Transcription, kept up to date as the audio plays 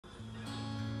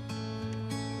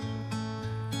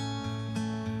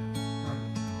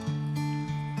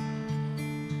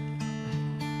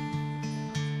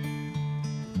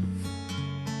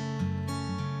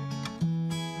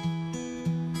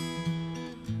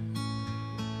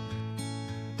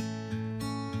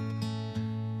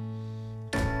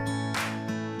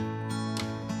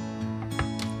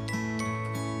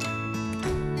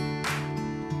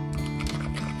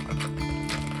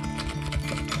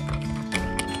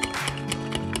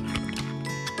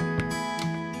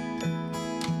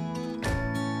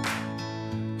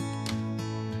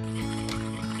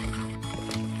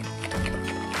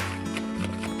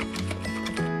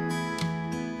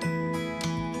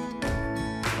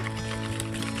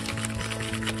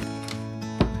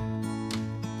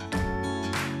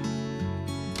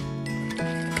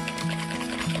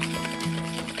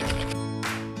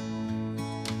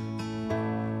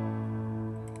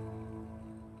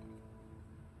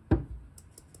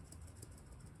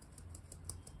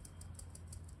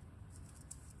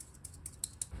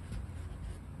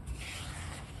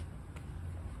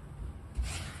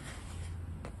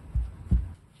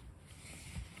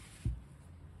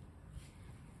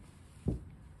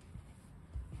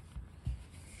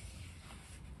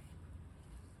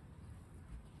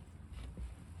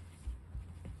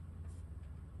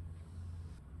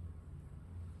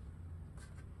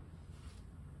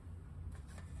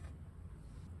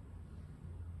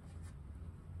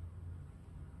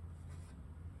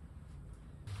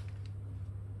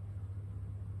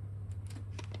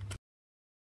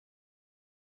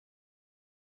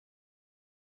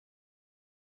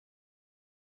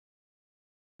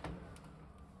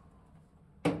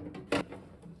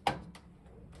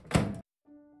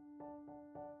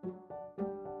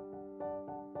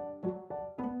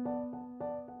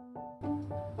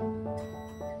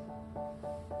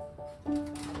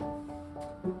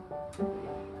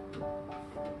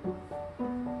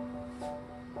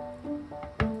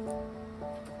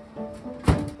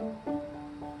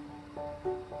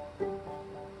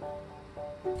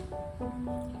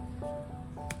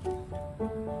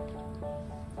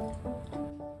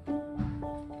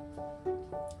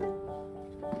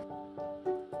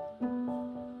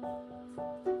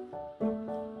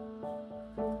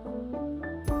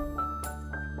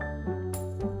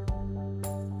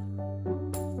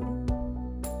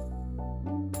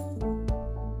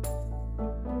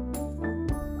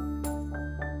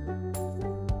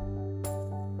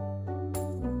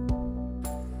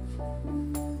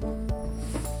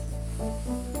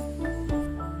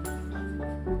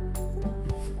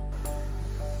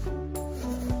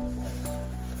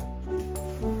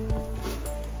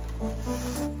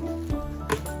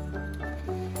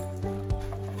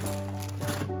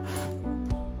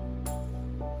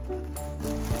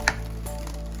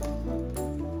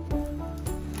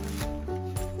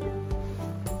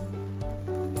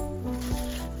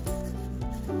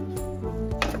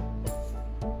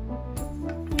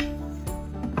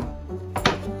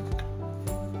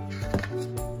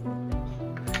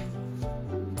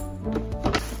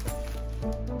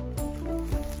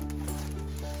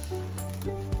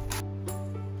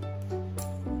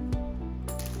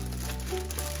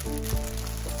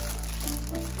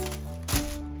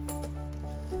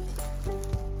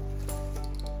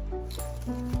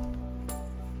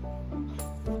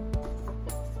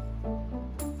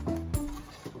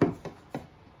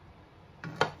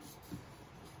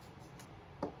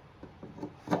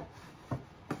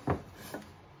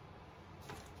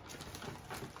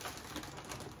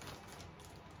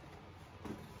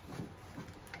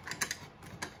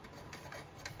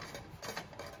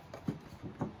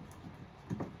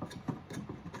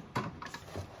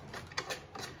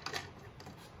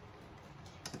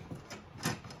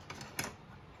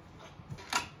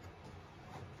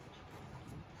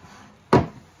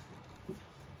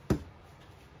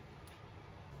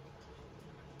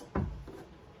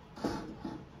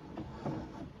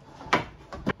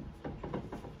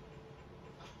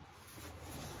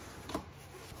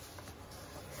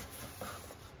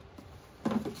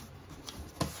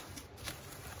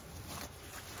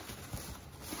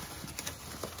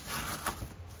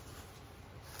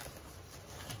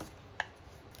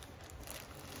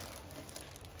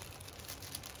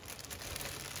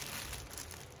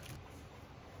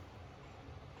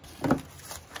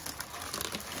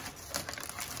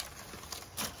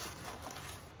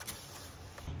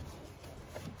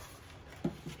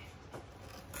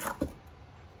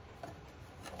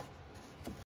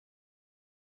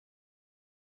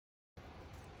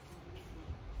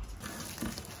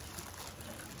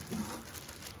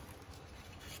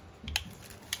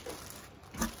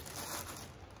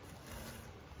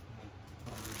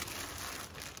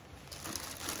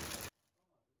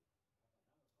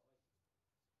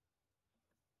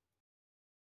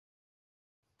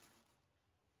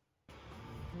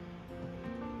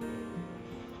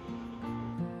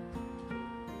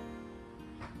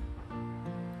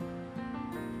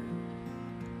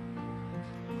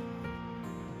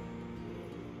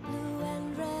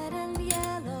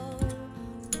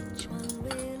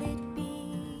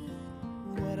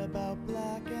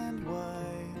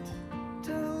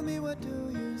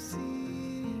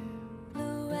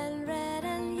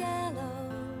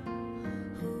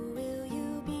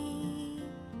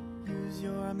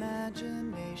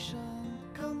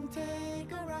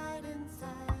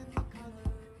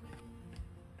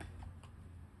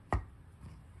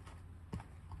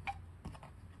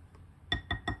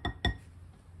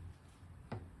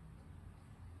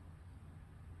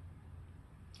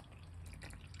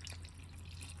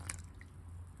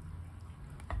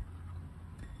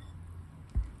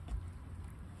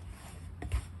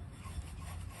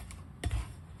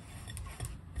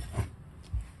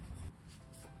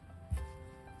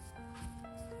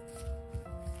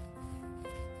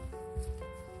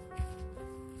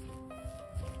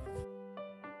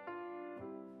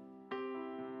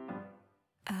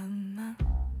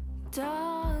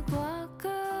dog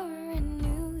walker in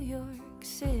New York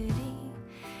City.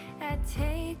 I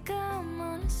take 'em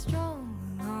on a stroll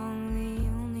along the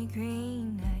only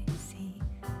green I see.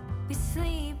 We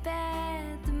sleep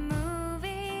at the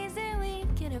movies and we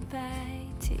get a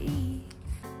bite to eat.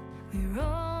 We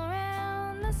roll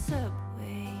around the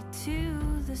subway to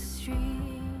the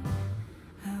street.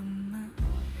 I'm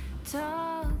a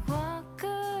dog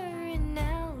walker in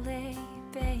LA,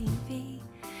 baby.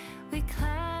 We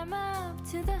climb up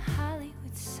to the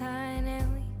Hollywood sign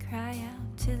and we cry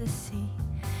out to the sea.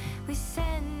 We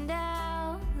send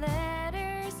out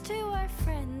letters to our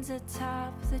friends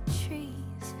atop the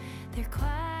trees. They're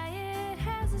quiet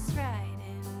as us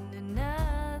writing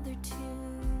another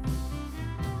tune.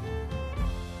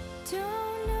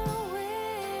 Don't know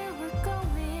where we're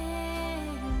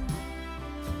going.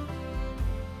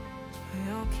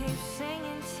 We'll keep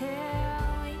singing till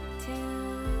we do.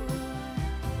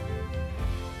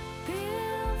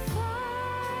 Real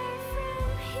far from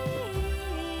here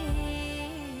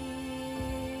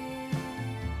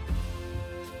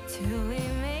till we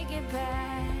make it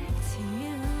back to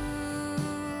you.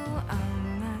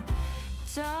 I'm a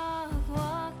dog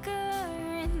walker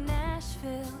in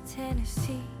Nashville,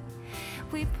 Tennessee.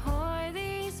 We pour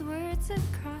these words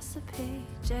across the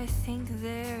page. I think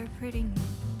they're pretty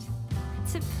neat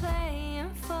to play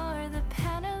 'em for the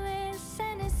panelists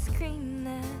and a screen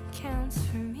that counts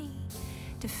for me,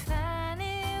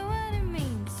 defining what it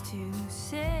means to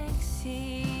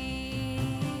succeed.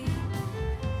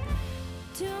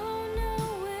 Don't know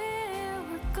where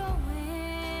we're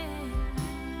going.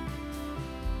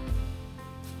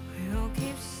 We'll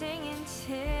keep singing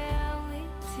till we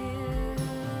do.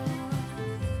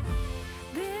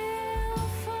 Real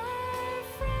far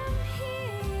from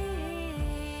here.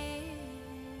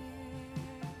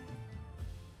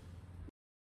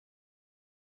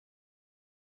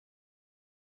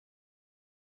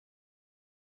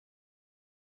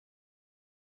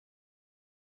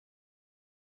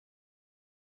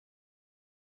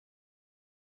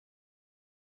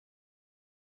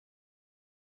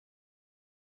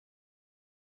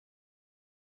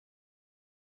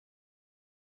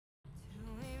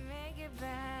 Till we make it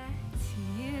back to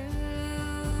you.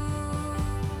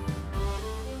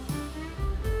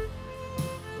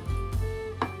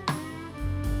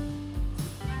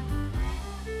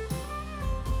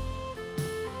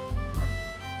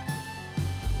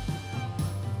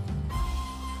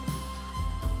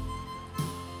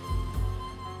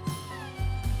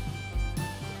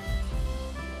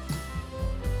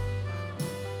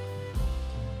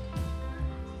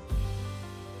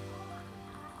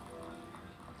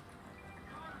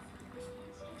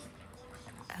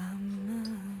 I'm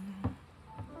a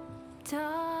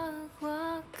dog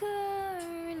walker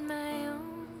in my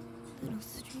own little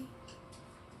street.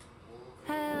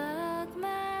 I love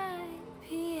my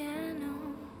piano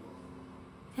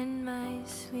and my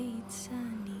sweet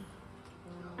Sonny.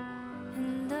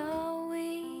 And though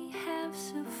we have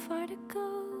so far to go,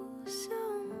 so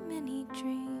many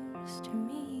dreams to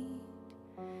meet,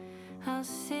 I'll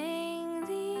sit